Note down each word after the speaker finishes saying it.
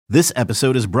This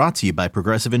episode is brought to you by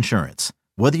Progressive Insurance.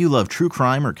 Whether you love true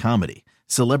crime or comedy,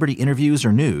 celebrity interviews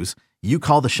or news, you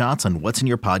call the shots on what's in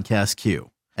your podcast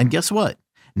queue. And guess what?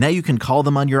 Now you can call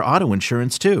them on your auto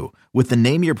insurance too with the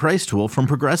Name Your Price tool from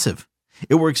Progressive.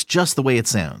 It works just the way it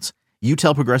sounds. You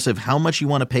tell Progressive how much you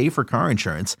want to pay for car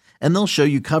insurance, and they'll show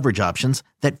you coverage options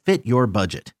that fit your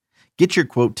budget. Get your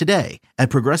quote today at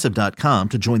Progressive.com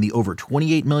to join the over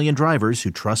 28 million drivers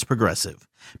who trust Progressive.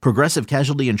 Progressive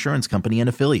Casualty Insurance Company and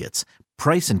Affiliates.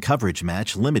 Price and coverage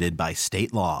match limited by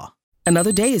state law.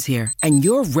 Another day is here, and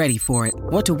you're ready for it.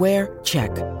 What to wear?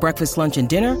 Check. Breakfast, lunch, and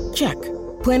dinner? Check.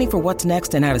 Planning for what's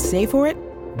next and how to save for it?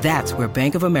 That's where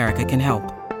Bank of America can help.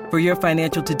 For your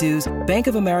financial to-dos, Bank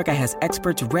of America has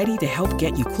experts ready to help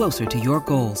get you closer to your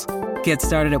goals. Get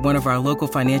started at one of our local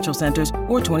financial centers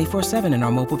or 24/7 in our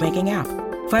mobile banking app.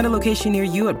 Find a location near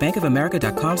you at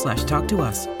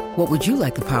bankofamerica.com/talktous. What would you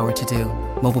like the power to do?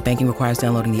 Mobile banking requires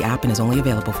downloading the app and is only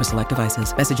available for select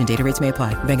devices. Message and data rates may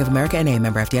apply. Bank of America N.A.,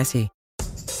 member FDIC.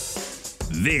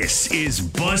 This is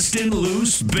Bustin'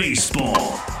 Loose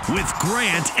Baseball with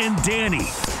Grant and Danny.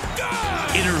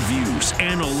 Interviews,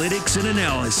 analytics, and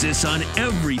analysis on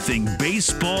everything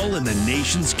baseball in the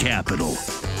nation's capital.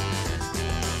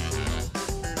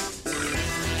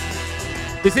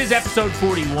 This is episode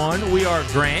 41. We are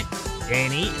Grant,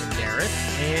 Danny, and Derek,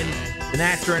 and the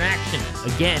Nats are in action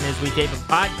again as we tape a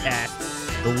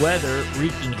podcast. The weather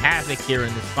wreaking havoc here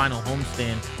in this final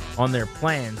homestand on their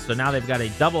plans. So now they've got a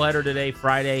doubleheader today,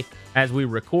 Friday, as we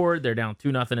record. They're down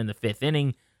 2-0 in the fifth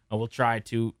inning. We'll try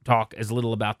to talk as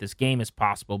little about this game as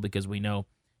possible because we know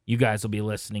you guys will be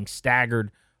listening staggered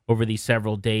over these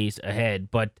several days ahead.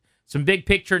 But some big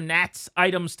picture Nats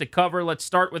items to cover. Let's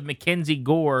start with Mackenzie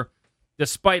Gore.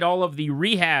 Despite all of the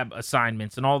rehab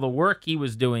assignments and all the work he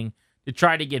was doing to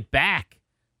try to get back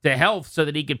to health so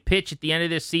that he could pitch at the end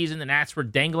of this season, the Nats were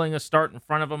dangling a start in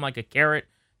front of him like a carrot.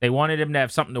 They wanted him to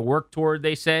have something to work toward,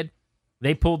 they said.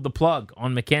 They pulled the plug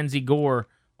on Mackenzie Gore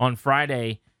on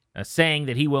Friday, saying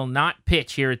that he will not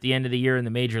pitch here at the end of the year in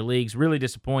the major leagues. Really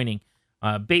disappointing.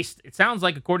 It sounds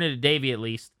like, according to Davey at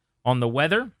least, on the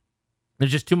weather,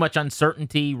 there's just too much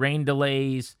uncertainty, rain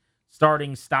delays,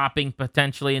 starting, stopping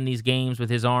potentially in these games with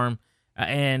his arm,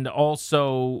 and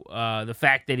also the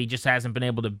fact that he just hasn't been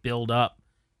able to build up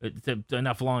to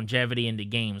enough longevity into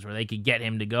games where they could get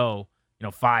him to go,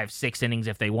 5-6 innings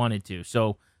if they wanted to.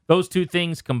 So those two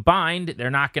things combined, they're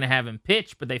not going to have him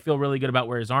pitch, but they feel really good about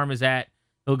where his arm is at.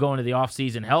 He'll go into the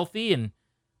offseason healthy and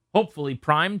hopefully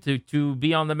primed to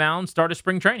be on the mound, start a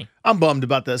spring training. I'm bummed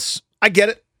about this. I get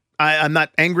it. I'm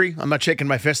not angry. I'm not shaking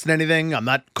my fist at anything. I'm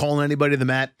not calling anybody the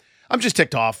mat. I'm just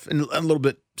ticked off and a little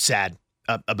bit sad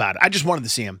about it. I just wanted to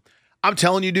see him. I'm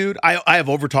telling you, dude, I have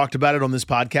over-talked about it on this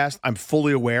podcast. I'm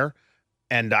fully aware,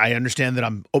 and I understand that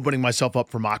I'm opening myself up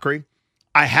for mockery.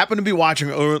 I happened to be watching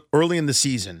early in the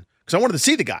season because I wanted to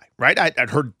see the guy, right?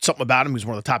 I'd heard something about him. He was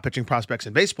one of the top pitching prospects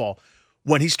in baseball.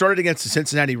 When he started against the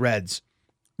Cincinnati Reds,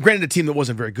 granted a team that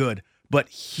wasn't very good, but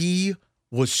he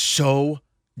was so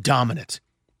dominant.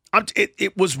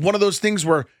 It was one of those things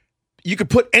where you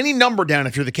could put any number down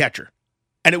if you're the catcher,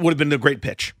 and it would have been a great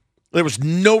pitch. There was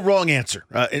no wrong answer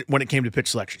when it came to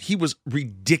pitch selection. He was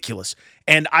ridiculous,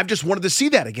 and I've just wanted to see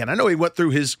that again. I know he went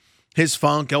through his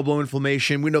funk, elbow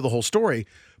inflammation. We know the whole story,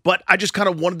 but I just kind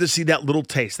of wanted to see that little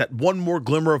taste, that one more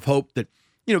glimmer of hope that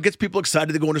gets people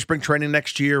excited to go into spring training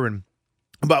next year and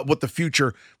about what the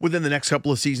future within the next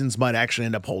couple of seasons might actually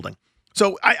end up holding.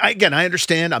 So I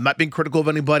understand. I'm not being critical of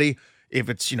anybody. If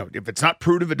it's not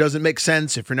prudent, if it doesn't make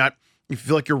sense, if you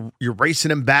feel like you're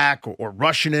racing him back or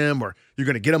rushing him, or you're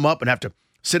going to get him up and have to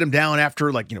sit him down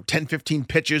after 10, 15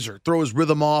 pitches or throw his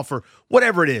rhythm off or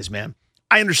whatever it is, man.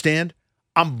 I understand.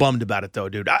 I'm bummed about it though,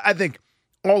 dude. I think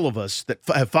all of us that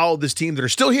have followed this team that are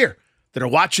still here, that are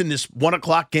watching this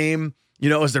 1:00 game,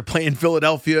 as they're playing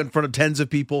Philadelphia in front of tens of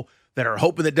people, that are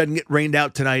hoping that doesn't get rained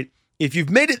out tonight. If you've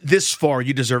made it this far,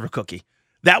 you deserve a cookie.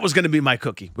 That was going to be my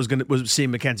cookie, was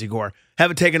seeing Mackenzie Gore. Have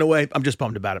it taken away. I'm just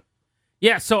bummed about it.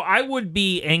 Yeah, so I would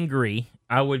be angry.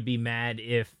 I would be mad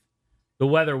if the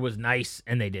weather was nice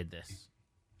and they did this.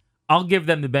 I'll give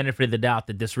them the benefit of the doubt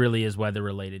that this really is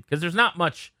weather-related because there's not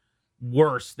much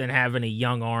worse than having a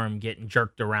young arm getting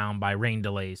jerked around by rain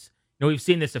delays. We've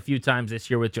seen this a few times this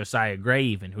year with Josiah Gray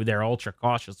even, who they're ultra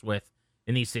cautious with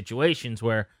in these situations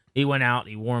where he went out,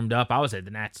 he warmed up. I was at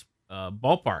the Nats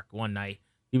ballpark one night.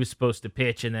 He was supposed to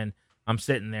pitch, and then I'm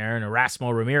sitting there, and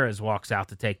Erasmo Ramirez walks out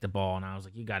to take the ball, and I was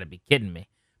like, you got to be kidding me.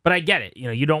 But I get it.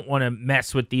 You don't want to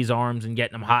mess with these arms and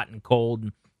getting them hot and cold,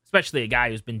 and especially a guy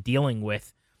who's been dealing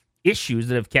with issues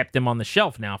that have kept him on the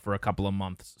shelf now for a couple of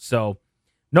months. So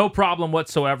no problem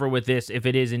whatsoever with this if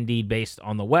it is indeed based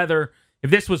on the weather. if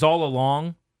this was all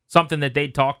along something that they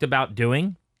talked about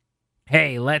doing,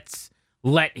 hey, let's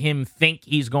let him think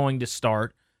he's going to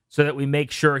start so that we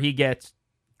make sure he gets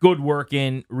good work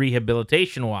in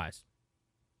rehabilitation-wise,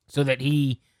 so that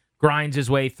he grinds his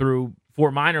way through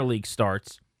 4 minor league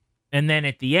starts. And then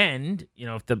at the end,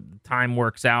 if the time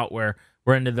works out where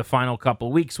we're into the final couple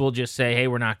of weeks, we'll just say, hey,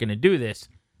 we're not going to do this.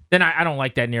 Then I don't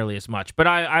like that nearly as much. But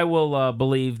I will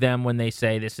believe them when they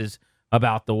say this is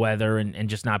about the weather and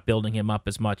just not building him up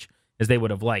as much as they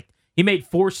would have liked. He made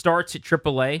 4 starts at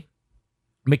AAA.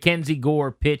 Mackenzie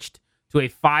Gore pitched to a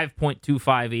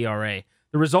 5.25 ERA.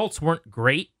 The results weren't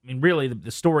great. I mean, really,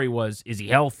 the story was, is he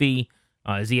healthy?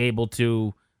 Is he able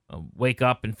to wake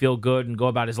up and feel good and go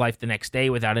about his life the next day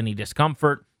without any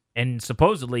discomfort? And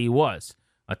supposedly he was.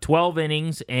 12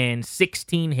 innings and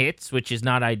 16 hits, which is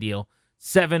not ideal.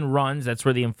 7 runs, that's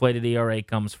where the inflated ERA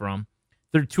comes from.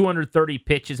 Through 230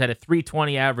 pitches, had a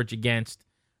 320 average against.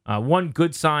 One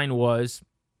good sign was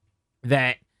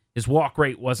that his walk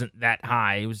rate wasn't that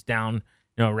high. It was down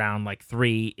around like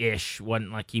 3-ish.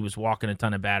 Wasn't like he was walking a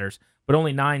ton of batters. But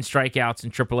only 9 strikeouts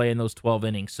in AAA in those 12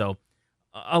 innings. So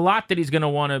a lot that he's going to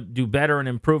want to do better and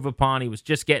improve upon. He was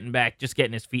just getting back, just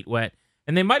getting his feet wet.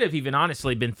 And they might have even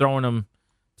honestly been throwing him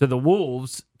to the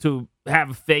Wolves to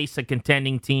have face a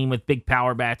contending team with big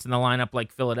power bats in the lineup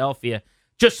like Philadelphia,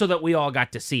 just so that we all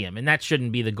got to see him. And that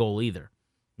shouldn't be the goal either.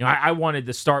 I wanted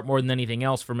to start more than anything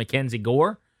else for Mackenzie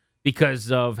Gore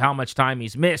because of how much time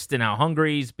he's missed and how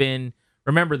hungry he's been.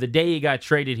 Remember, the day he got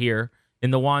traded here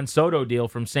in the Juan Soto deal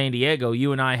from San Diego,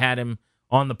 you and I had him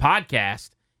on the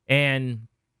podcast, and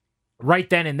right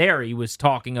then and there, he was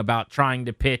talking about trying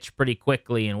to pitch pretty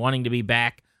quickly and wanting to be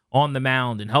back on the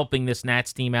mound and helping this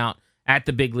Nats team out at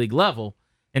the big league level.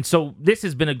 And so this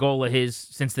has been a goal of his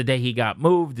since the day he got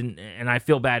moved, and I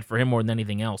feel bad for him more than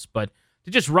anything else. But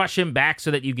to just rush him back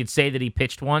so that you could say that he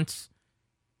pitched once,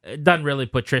 it doesn't really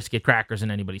put Triscuit crackers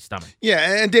in anybody's stomach.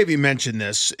 Yeah, and Davey mentioned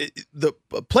this. The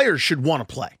players should want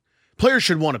to play. Players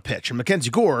should want to pitch. And Mackenzie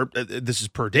Gore, this is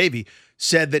per Davey,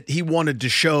 said that he wanted to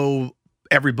show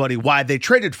everybody why they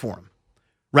traded for him,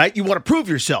 right? You want to prove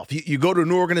yourself. You go to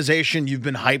an organization, you've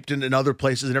been hyped in other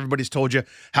places, and everybody's told you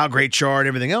how great you are and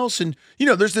everything else. And,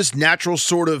 there's this natural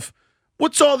sort of,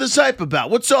 what's all this hype about?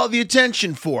 What's all the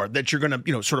attention for? That you're going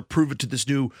to, sort of prove it to this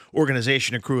new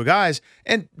organization and crew of guys.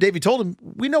 And Davey told him,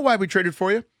 we know why we traded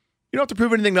for you. You don't have to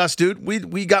prove anything to us, dude.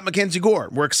 We got Mackenzie Gore.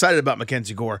 We're excited about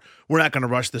Mackenzie Gore. We're not going to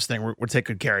rush this thing. We're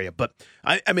taking good care of you. But,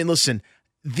 I mean, listen,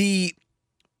 the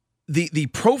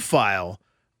profile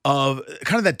of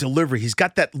kind of that delivery, he's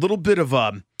got that little bit of,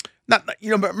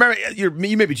 remember, you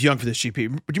may be too young for this,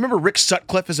 GP, but do you remember Rick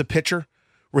Sutcliffe as a pitcher?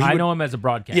 I know him as a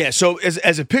broadcaster. Yeah, so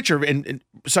as a pitcher, and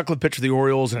Sutcliffe pitched for the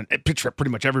Orioles and pitched for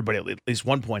pretty much everybody at least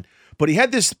one point, but he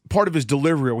had this part of his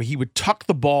delivery where he would tuck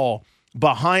the ball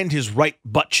behind his right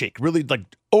butt cheek, really like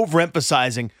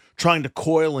overemphasizing, trying to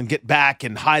coil and get back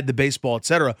and hide the baseball,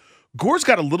 etc. Gore's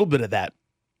got a little bit of that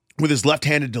with his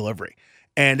left-handed delivery.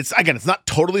 And it's not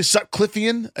totally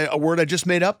Sutcliffean, a word I just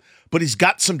made up, but he's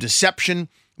got some deception.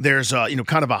 There's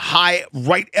kind of a high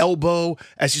right elbow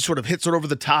as he sort of hits it over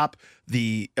the top.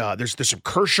 There's some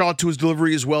Kershaw to his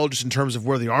delivery as well, just in terms of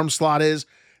where the arm slot is.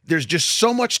 There's just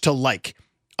so much to like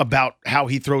about how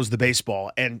he throws the baseball,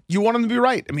 and you want him to be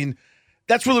right. I mean,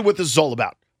 that's really what this is all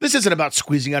about. This isn't about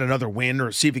squeezing out another win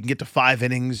or see if he can get to 5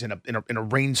 innings in a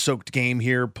rain-soaked game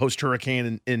here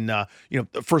post-hurricane in the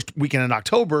first weekend in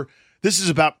October. This is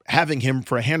about having him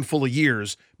for a handful of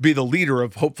years be the leader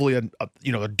of hopefully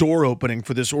a door opening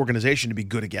for this organization to be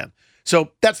good again.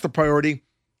 So that's the priority.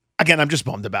 Again, I'm just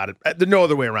bummed about it. There's no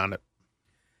other way around it.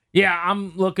 Yeah,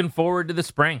 I'm looking forward to the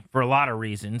spring for a lot of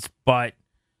reasons, but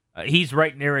he's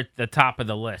right near at the top of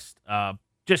the list.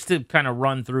 Just to kind of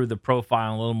run through the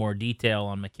profile in a little more detail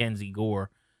on Mackenzie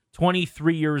Gore,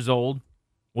 23 years old,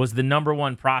 was the number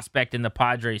 1 prospect in the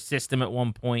Padres system at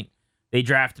one point. They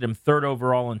drafted him 3rd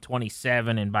overall in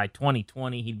 27, and by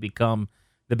 2020, he'd become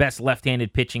the best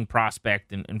left-handed pitching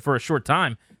prospect, and for a short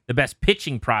time, the best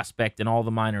pitching prospect in all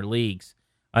the minor leagues.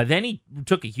 Then he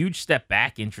took a huge step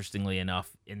back, interestingly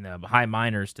enough, in the high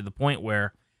minors to the point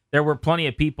where there were plenty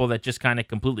of people that just kind of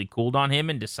completely cooled on him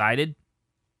and decided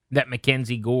that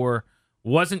Mackenzie Gore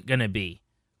wasn't going to be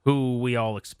who we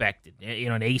all expected.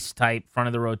 An ace-type,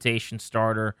 front-of-the-rotation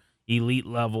starter,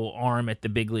 elite-level arm at the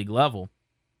big league level.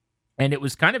 And it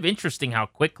was kind of interesting how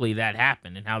quickly that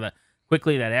happened and how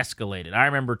quickly that escalated. I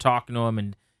remember talking to him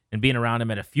and being around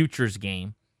him at a Futures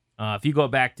game. If you go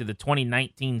back to the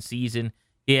 2019 season,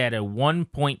 he had a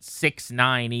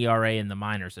 1.69 ERA in the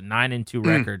minors, a 9-2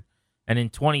 record. And in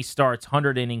 20 starts,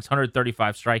 100 innings,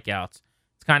 135 strikeouts.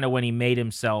 It's kind of when he made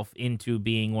himself into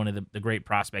being one of the great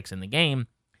prospects in the game.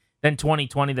 Then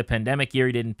 2020, the pandemic year,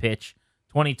 he didn't pitch.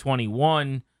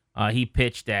 2021, he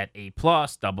pitched at A+,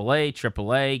 AA,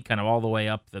 AAA, kind of all the way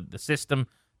up the system.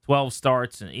 12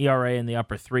 starts, an ERA in the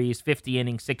upper threes, 50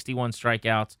 innings, 61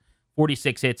 strikeouts,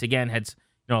 46 hits. Again, had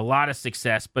a lot of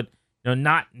success, but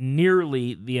not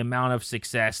nearly the amount of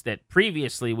success that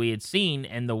previously we had seen,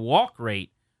 and the walk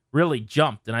rate really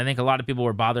jumped. And I think a lot of people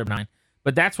were bothered by it.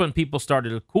 But that's when people started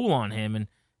to cool on him, and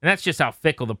that's just how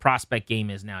fickle the prospect game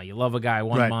is now. You love a guy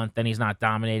one month, then he's not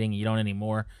dominating, you don't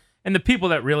anymore. And the people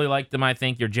that really liked him, I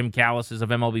think, your Jim Callises of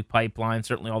MLB Pipeline,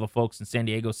 certainly all the folks in San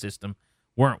Diego system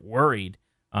weren't worried.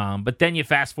 But then you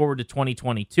fast forward to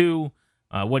 2022,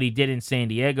 what he did in San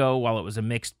Diego, while it was a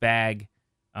mixed bag,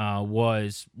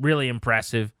 was really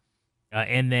impressive.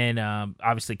 And then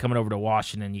obviously coming over to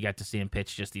Washington, you got to see him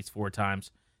pitch just these 4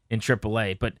 times in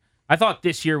AAA. But I thought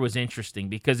this year was interesting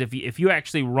because if you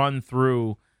actually run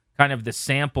through kind of the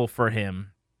sample for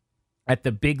him at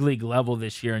the big league level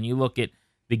this year, and you look at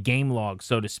the game log,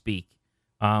 so to speak,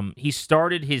 he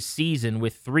started his season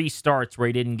with 3 starts where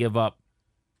he didn't give up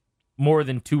more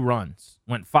than 2 runs.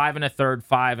 Went 5 1/3,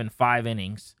 5 and 5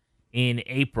 innings in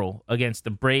April against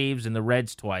the Braves and the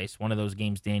Reds twice, one of those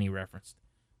games Danny referenced,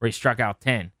 where he struck out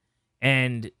 10.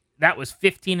 And that was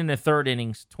 15 1/3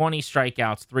 innings, 20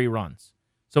 strikeouts, 3 runs.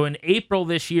 So in April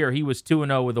this year, he was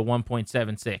 2-0 with a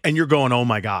 1.76. And you're going, oh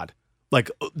my God. Like,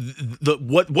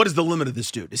 what is the limit of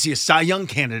this dude? Is he a Cy Young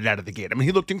candidate out of the gate? I mean,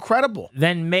 he looked incredible.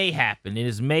 Then May happened, and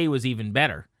his May was even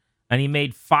better. And he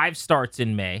made 5 starts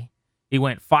in May. He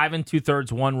went 5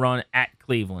 2/3, 1 run at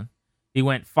Cleveland. He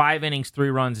went 5 innings, 3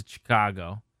 runs at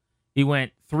Chicago. He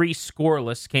went 3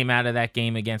 scoreless, came out of that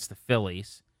game against the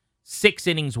Phillies. 6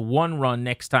 innings, 1 run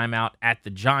next time out at the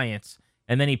Giants.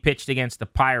 And then he pitched against the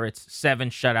Pirates, 7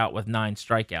 shutout with 9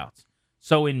 strikeouts.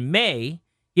 So in May,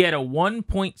 he had a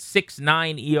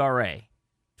 1.69 ERA,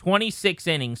 26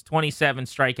 innings, 27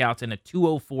 strikeouts, and a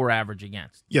 2.04 average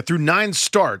against. Yeah, through 9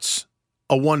 starts,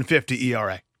 a 1.50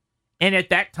 ERA. And at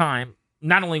that time,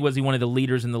 not only was he one of the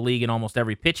leaders in the league in almost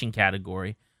every pitching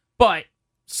category, but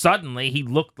suddenly he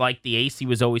looked like the ace he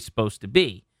was always supposed to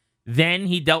be. Then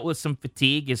he dealt with some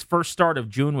fatigue. His first start of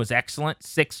June was excellent,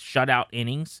 6 shutout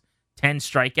innings, 10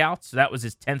 strikeouts. So that was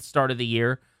his 10th start of the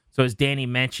year. So as Danny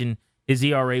mentioned, his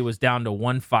ERA was down to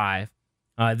 1.5.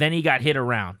 Then he got hit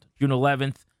around. June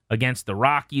 11th against the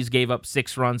Rockies, gave up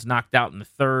 6 runs, knocked out in the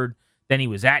 3rd. Then he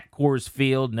was at Coors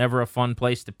Field, never a fun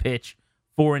place to pitch.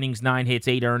 4 innings, 9 hits,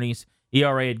 8 earnings.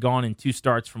 ERA had gone in 2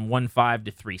 starts from 1.5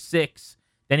 to 3.6.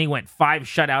 Then he went 5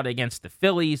 shutout against the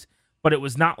Phillies, but it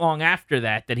was not long after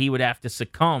that he would have to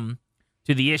succumb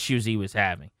to the issues he was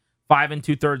having. 5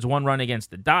 2/3, 1 run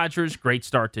against the Dodgers. Great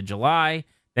start to July.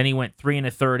 Then he went 3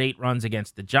 1/3, 8 runs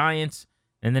against the Giants.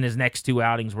 And then his next 2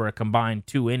 outings were a combined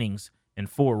 2 innings and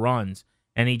 4 runs.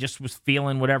 And he just was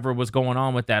feeling whatever was going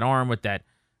on with that arm, with that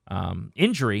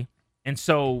injury. And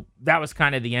so that was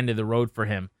kind of the end of the road for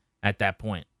him at that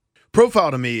point.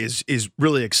 Profile to me is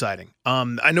really exciting.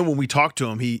 I know when we talked to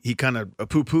him, he kind of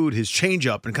poo-pooed his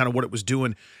changeup and kind of what it was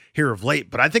doing here of late,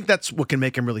 but I think that's what can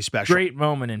make him really special. Great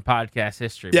moment in podcast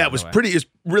history. Yeah, it's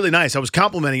really nice. I was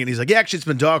complimenting it, and he's like, yeah, actually, it's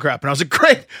been dog crap. And I was like,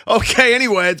 great. Okay,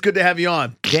 anyway, it's good to have you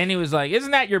on. Danny was like,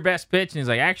 isn't that your best pitch? And he's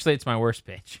like, actually, it's my worst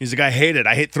pitch. He's like, I hate it.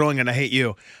 I hate throwing it, and I hate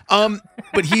you.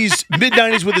 But he's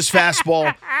mid-90s with his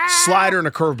fastball, slider, and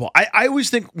a curveball. I always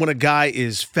think when a guy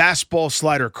is fastball,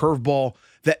 slider, curveball,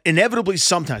 that inevitably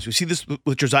sometimes, we see this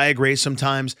with Josiah Gray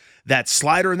sometimes, that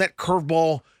slider and that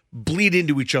curveball bleed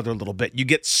into each other a little bit. You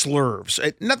get slurves.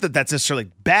 Not that that's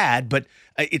necessarily bad, but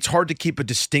it's hard to keep a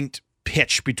distinct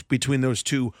pitch between those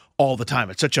two all the time.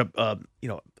 It's such a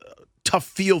tough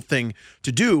field thing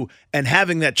to do, and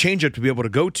having that changeup to be able to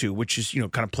go to, which is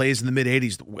kind of plays in the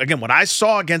mid-80s. Again, what I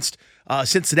saw against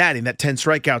Cincinnati in that 10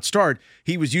 strikeout start,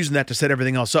 he was using that to set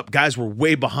everything else up. Guys were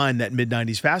way behind that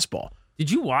mid-90s fastball. Did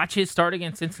you watch his start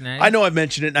against Cincinnati? I know I've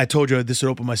mentioned it, and I told you this would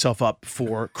open myself up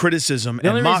for criticism and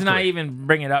mockery. The only reason I even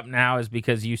bring it up now is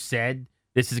because you said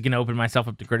this is going to open myself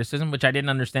up to criticism, which I didn't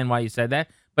understand why you said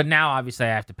that. But now, obviously, I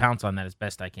have to pounce on that as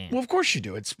best I can. Well, of course you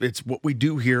do. It's what we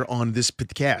do here on this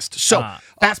podcast. So,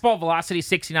 fastball velocity,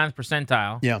 69th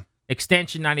percentile. Yeah.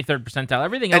 Extension, 93rd percentile.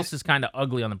 Everything else is kind of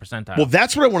ugly on the percentile. Well,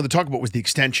 that's what I wanted to talk about was the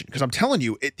extension, because I'm telling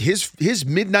you, his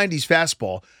mid-90s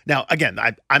fastball. Now, again,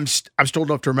 I'm still old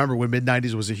enough to remember when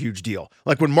mid-90s was a huge deal.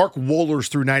 Like when Mark Wohlers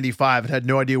threw 95 and had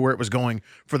no idea where it was going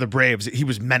for the Braves, he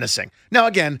was menacing. Now,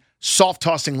 again,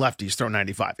 soft-tossing lefties throw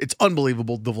 95. It's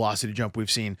unbelievable, the velocity jump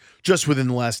we've seen just within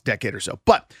the last decade or so.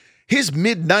 But his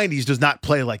mid-90s does not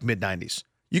play like mid-90s.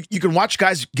 You can watch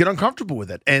guys get uncomfortable with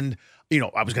it, and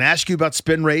I was going to ask you about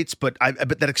spin rates, but I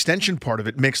bet that extension part of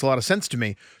it makes a lot of sense to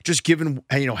me, just given,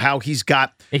 how he's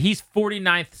got. He's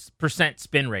 49th%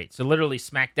 spin rate, so literally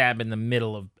smack dab in the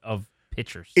middle of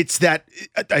pitchers. It's that,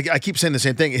 I keep saying the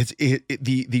same thing. It's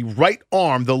the right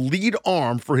arm, the lead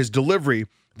arm for his delivery,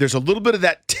 there's a little bit of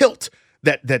that tilt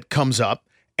that comes up,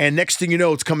 and next thing you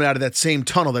know, it's coming out of that same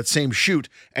tunnel, that same chute,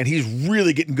 and he's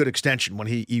really getting good extension when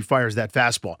he fires that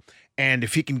fastball. And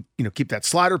if he can, keep that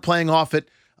slider playing off it,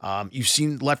 you've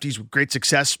seen lefties with great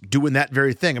success doing that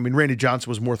very thing. I mean, Randy Johnson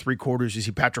was more three-quarters. You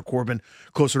see Patrick Corbin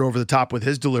closer to over the top with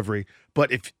his delivery.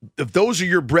 But if those are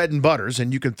your bread and butters,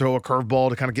 and you can throw a curveball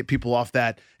to kind of get people off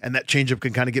that, and that changeup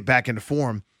can kind of get back into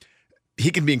form, he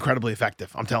can be incredibly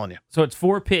effective, I'm telling you. So it's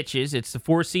 4 pitches. It's the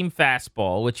four-seam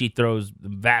fastball, which he throws the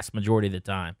vast majority of the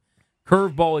time.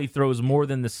 Curveball, he throws more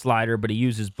than the slider, but he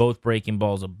uses both breaking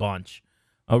balls a bunch.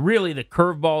 Really, the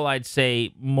curveball, I'd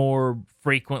say, more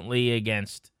frequently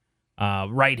against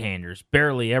right-handers.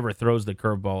 Barely ever throws the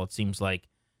curveball, it seems like,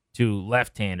 to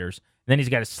left-handers. Then he's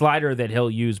got a slider that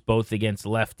he'll use both against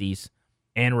lefties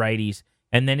and righties.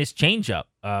 And then his changeup,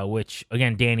 which,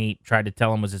 again, Danny tried to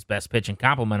tell him was his best pitch and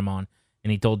compliment him on,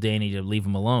 and he told Danny to leave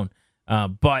him alone.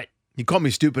 But he called me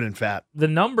stupid and fat. The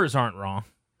numbers aren't wrong.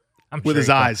 With his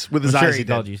eyes. He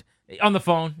called you. On the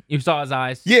phone, you saw his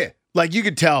eyes? Yeah. Like, you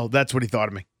could tell that's what he thought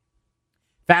of me.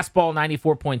 Fastball,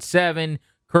 94.7.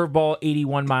 Curveball,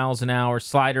 81 miles an hour.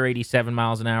 Slider, 87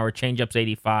 miles an hour. Changeup's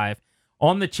 85.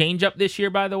 On the changeup this year,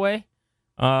 by the way,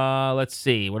 let's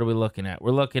see. What are we looking at?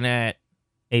 We're looking at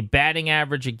a batting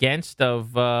average against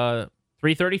of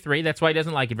 333. That's why he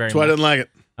doesn't like it very much. That's why I didn't like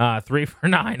it. 3 for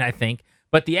 9, I think.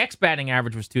 But the batting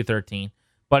average was 213.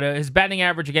 But his batting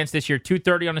average against this year,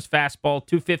 230 on his fastball,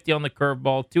 250 on the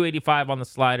curveball, 285 on the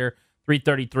slider,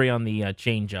 333 on the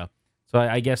changeup. So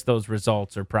I guess those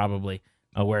results are probably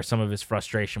where some of his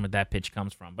frustration with that pitch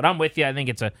comes from. But I'm with you. I think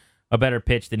it's a better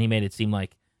pitch than he made it seem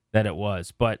like that it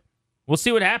was. But we'll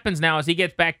see what happens now as he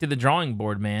gets back to the drawing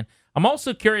board, man. I'm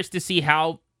also curious to see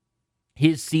how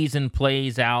his season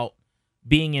plays out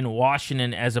being in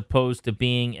Washington as opposed to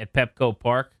being at Petco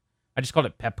Park. I just called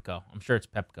it Pepco. I'm sure it's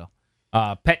Petco.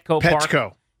 Petco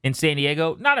Park in San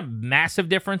Diego. Not a massive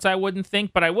difference, I wouldn't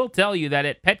think, but I will tell you that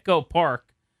at Petco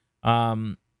Park,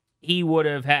 he would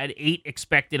have had 8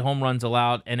 expected home runs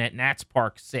allowed, and at Nats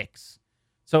Park, 6.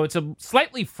 So it's a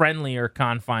slightly friendlier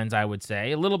confines, I would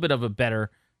say. A little bit of a better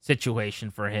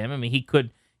situation for him. I mean, he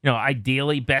could,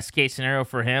 ideally, best case scenario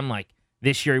for him, like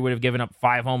this year he would have given up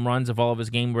 5 home runs if all of his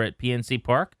games were at PNC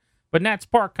Park. But Nats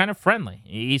Park, kind of friendly.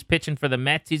 He's pitching for the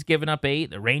Mets. He's given up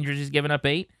 8. The Rangers, he's given up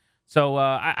 8. So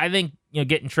I think,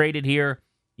 getting traded here,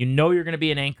 you're going to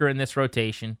be an anchor in this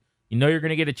rotation. You're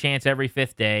going to get a chance every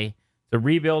 5th day. It's a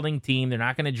rebuilding team. They're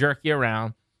not going to jerk you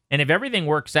around. And if everything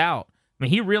works out, I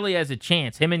mean, he really has a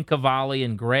chance. Him and Cavalli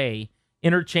and Gray,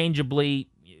 interchangeably,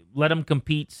 let them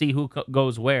compete, see who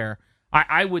goes where.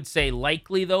 I would say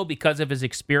likely, though, because of his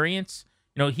experience,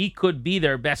 he could be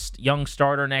their best young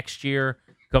starter next year.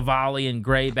 Cavalli and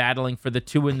Gray battling for the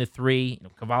 2 and the 3.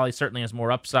 Cavalli certainly has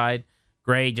more upside.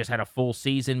 Gray just had a full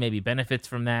season, maybe benefits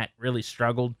from that, really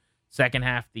struggled second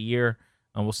half of the year.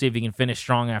 We'll see if he can finish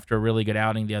strong after a really good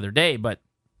outing the other day. But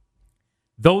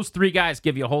those 3 guys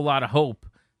give you a whole lot of hope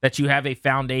that you have a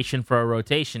foundation for a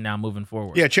rotation now moving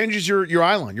forward. Yeah, it changes your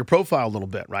eye line, your profile a little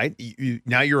bit, right?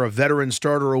 Now you're a veteran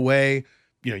starter away.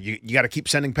 You got to keep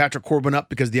sending Patrick Corbin up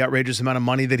because the outrageous amount of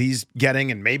money that he's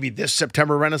getting, and maybe this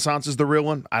September renaissance is the real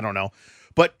one. I don't know.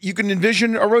 But you can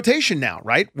envision a rotation now,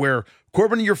 right? Where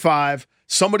Corbin in your 5,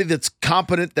 somebody that's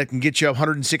competent that can get you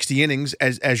 160 innings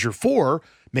as your 4.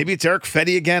 Maybe it's Eric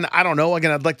Fetty again. I don't know.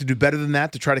 Again, I'd like to do better than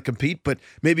that to try to compete, but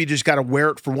maybe you just got to wear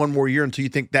it for one more year until you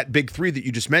think that big 3 that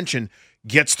you just mentioned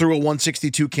gets through a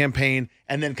 162 campaign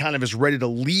and then kind of is ready to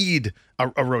lead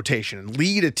a rotation and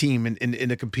lead a team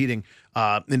into competing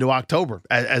into October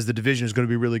as the division is going to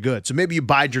be really good. So maybe you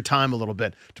bide your time a little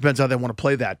bit. Depends how they want to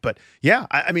play that. But yeah,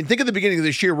 I mean, think at the beginning of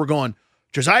this year, we're going,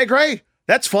 Josiah Gray,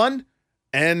 that's fun.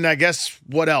 And I guess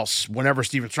what else? Whenever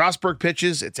Steven Strasburg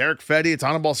pitches, it's Eric Fetty, it's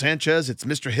Anibal Sanchez, it's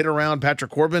Mr. Hit Around,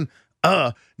 Patrick Corbin.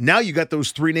 Now you got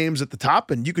those 3 names at the top,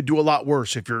 and you could do a lot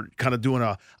worse if you're kind of doing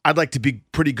I'd like to be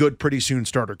pretty good pretty soon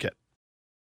starter kit.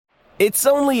 It's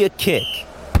only a kick,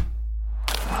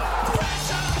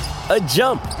 a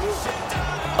jump,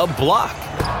 a block.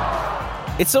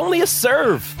 It's only a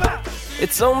serve.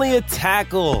 It's only a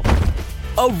tackle,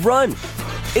 a run.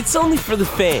 It's only for the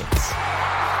fans.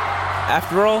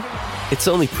 After all, it's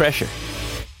only pressure.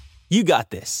 You got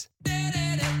this.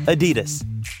 Adidas.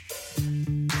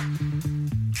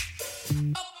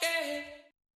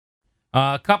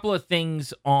 A couple of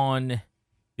things on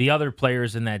the other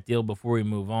players in that deal before we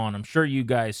move on. I'm sure you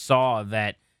guys saw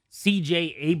that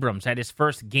C.J. Abrams had his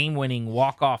first game-winning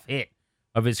walk-off hit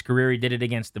of his career. He did it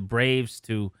against the Braves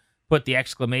to put the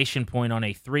exclamation point on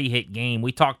a 3-hit game.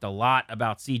 We talked a lot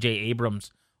about C.J.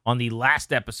 Abrams on the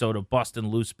last episode of Bustin'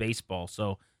 Loose Baseball.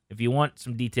 So if you want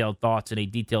some detailed thoughts and a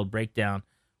detailed breakdown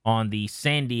on the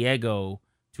San Diego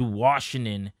to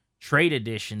Washington trade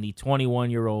edition, the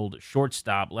 21-year-old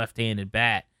shortstop, left-handed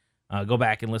bat, go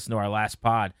back and listen to our last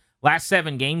pod. Last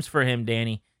 7 games for him,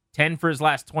 Danny. 10 for his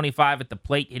last 25 at the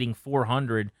plate, hitting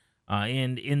 400.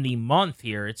 And in the month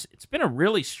here, it's been a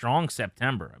really strong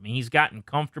September. I mean, he's gotten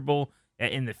comfortable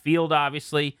in the field,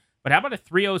 obviously. But how about a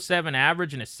 307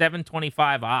 average and a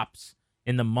 725 ops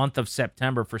in the month of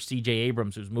September for C.J.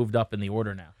 Abrams, who's moved up in the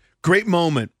order now? Great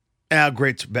moment.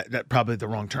 Great's probably the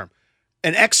wrong term.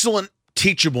 An excellent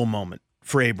teachable moment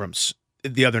for Abrams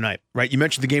the other night, right? You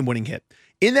mentioned the game-winning hit.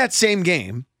 In that same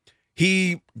game,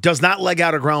 he does not leg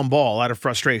out a ground ball out of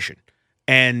frustration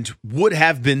and would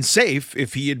have been safe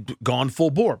if he had gone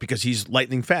full bore because he's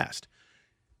lightning fast.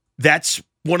 That's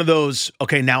one of those,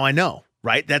 okay, now I know,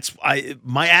 right?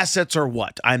 My assets are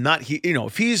what? I'm not he,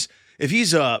 if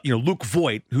he's Luke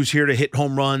Voigt, who's here to hit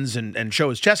home runs and show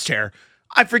his chest hair,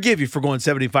 I forgive you for going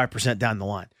 75% down the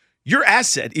line. Your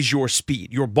asset is your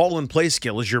speed. Your ball and play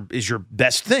skill is your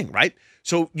best thing, right?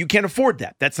 So you can't afford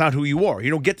that. That's not who you are. You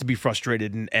don't get to be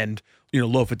frustrated and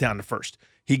loaf it down to first.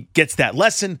 He gets that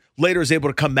lesson, later is able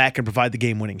to come back and provide the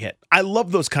game-winning hit. I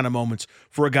love those kind of moments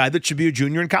for a guy that should be a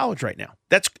junior in college right now.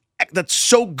 That's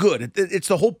so good. It's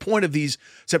the whole point of these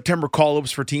September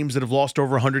call-ups for teams that have lost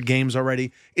over 100 games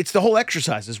already. It's the whole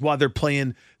exercise is why they're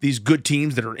playing these good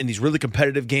teams that are in these really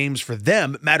competitive games. For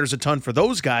them, it matters a ton for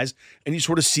those guys, and you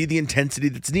sort of see the intensity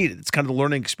that's needed. It's kind of the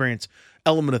learning experience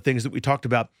element of things that we talked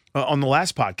about on the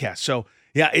last podcast. So,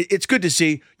 yeah, it's good to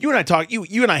see. You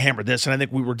and I hammered this, and I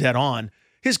think we were dead on.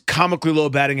 His comically low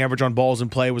batting average on balls in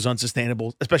play was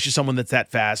unsustainable, especially someone that's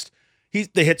that fast. The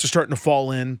hits are starting to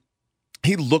fall in.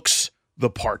 He looks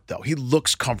the part, though. He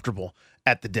looks comfortable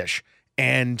at the dish.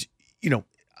 And,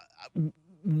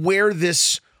 where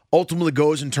this ultimately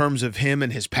goes in terms of him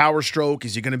and his power stroke,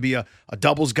 is he going to be a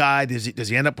doubles guy? Does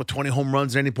he end up with 20 home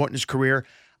runs at any point in his career?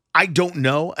 I don't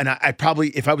know. And I probably,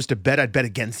 if I was to bet, I'd bet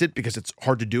against it because it's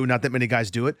hard to do. Not that many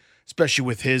guys do it, especially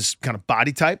with his kind of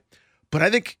body type. But I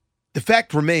think the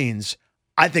fact remains,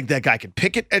 I think that guy can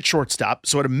pick it at shortstop.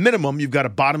 So at a minimum, you've got a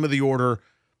bottom of the order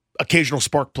occasional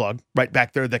spark plug right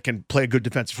back there that can play a good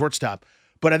defensive shortstop.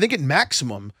 But I think at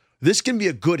maximum, this can be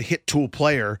a good hit tool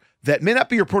player that may not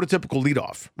be your prototypical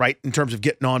leadoff, right, in terms of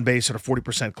getting on base at a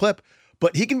 40% clip,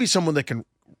 but he can be someone that can,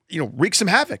 wreak some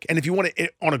havoc. And if you want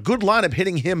to, on a good lineup,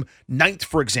 hitting him ninth,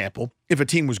 for example, if a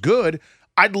team was good,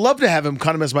 I'd love to have him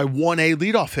kind of as my 1A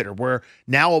leadoff hitter, where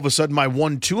now all of a sudden my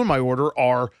 1-2 in my order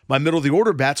are my middle of the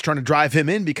order bats trying to drive him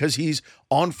in because he's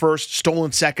on first,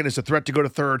 stolen second, is a threat to go to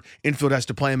third. Infield has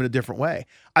to play him in a different way.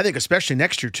 I think especially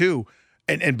next year too,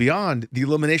 and beyond, the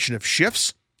elimination of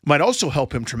shifts might also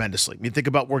help him tremendously. I mean, think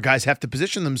about where guys have to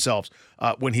position themselves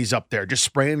when he's up there, just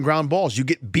spraying ground balls. You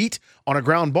get beat on a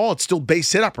ground ball, it's still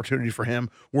base hit opportunity for him,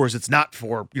 whereas it's not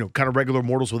for kind of regular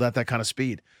mortals without that kind of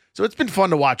speed. So it's been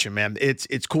fun to watch him, man.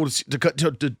 It's cool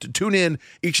to tune in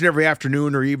each and every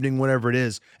afternoon or evening, whenever it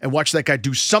is, and watch that guy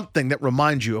do something that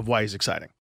reminds you of why he's exciting.